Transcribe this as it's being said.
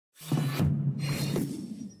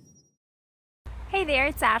Hey there,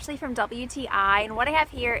 it's Ashley from WTI, and what I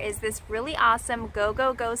have here is this really awesome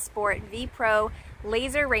Gogogo Sport Vpro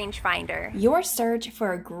laser rangefinder. Your search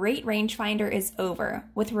for a great rangefinder is over.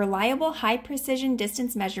 With reliable high-precision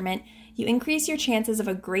distance measurement, you increase your chances of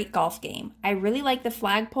a great golf game. I really like the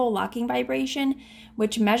Flagpole-Locking Vibration,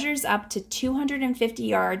 which measures up to 250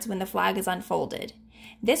 yards when the flag is unfolded.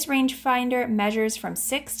 This rangefinder measures from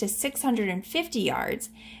 6 to 650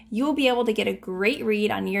 yards. You will be able to get a great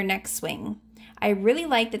read on your next swing. I really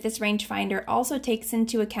like that this rangefinder also takes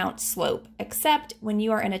into account slope, except when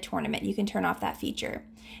you are in a tournament, you can turn off that feature.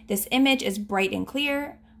 This image is bright and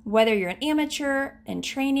clear. Whether you're an amateur, in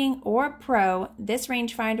training, or a pro, this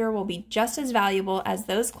rangefinder will be just as valuable as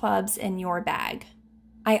those clubs in your bag.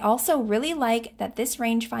 I also really like that this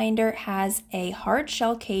rangefinder has a hard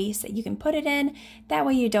shell case that you can put it in. That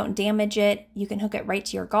way you don't damage it. You can hook it right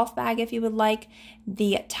to your golf bag if you would like.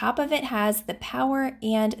 The top of it has the power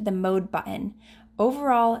and the mode button.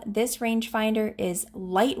 Overall, this rangefinder is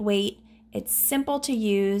lightweight. It's simple to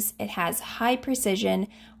use. It has high precision.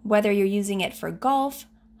 Whether you're using it for golf,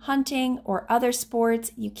 hunting, or other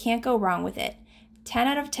sports, you can't go wrong with it. 10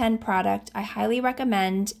 out of 10 product. I highly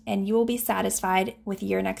recommend, and you will be satisfied with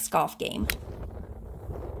your next golf game.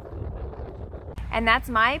 And that's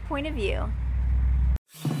my point of view.